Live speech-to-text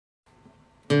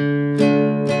Little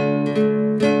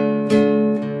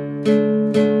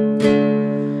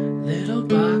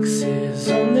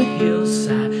boxes on the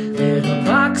hillside, little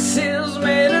boxes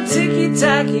made of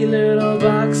ticky-tacky. Little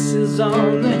boxes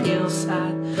on the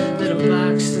hillside, little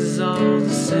boxes all the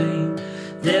same.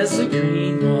 There's a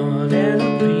green one and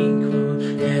a pink one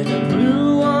and a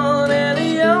blue one and a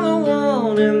yellow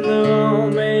one, and they're all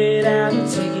made out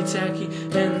of ticky-tacky,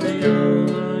 and they all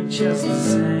look just the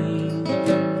same.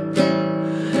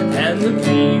 And the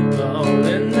people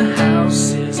in the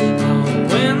houses all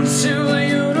went to a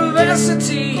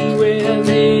university where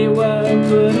they were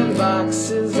put in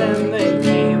boxes and they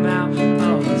came out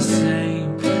all the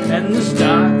same. And there's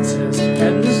doctors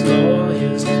and there's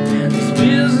lawyers and there's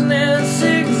business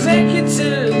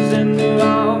executives, and they're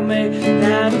all made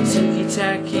out of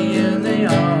ticky-tacky, and they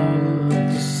all look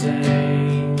the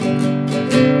same.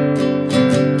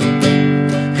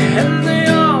 And they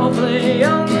all play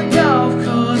on the golf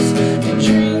course and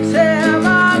drink their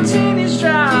martinis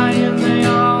dry, and they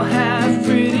all have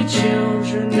pretty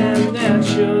children, and their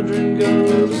children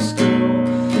go to school,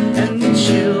 and the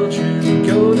children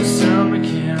go to summer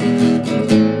camp,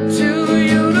 to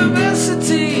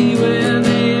university where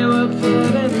they were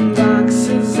put in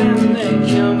boxes and they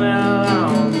come out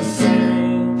all the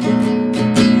same.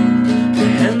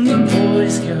 And the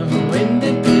boys go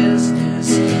into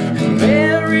business and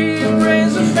marry and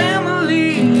raise a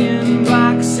family in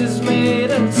boxes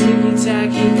made of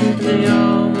ticky-tacky, and they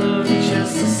all look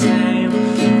just the same.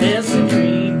 There's a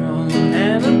green one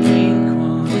and a pink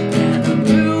one and a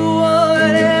blue one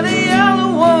and a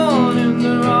yellow one, and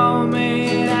they're all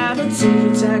made out of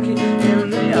ticky-tacky.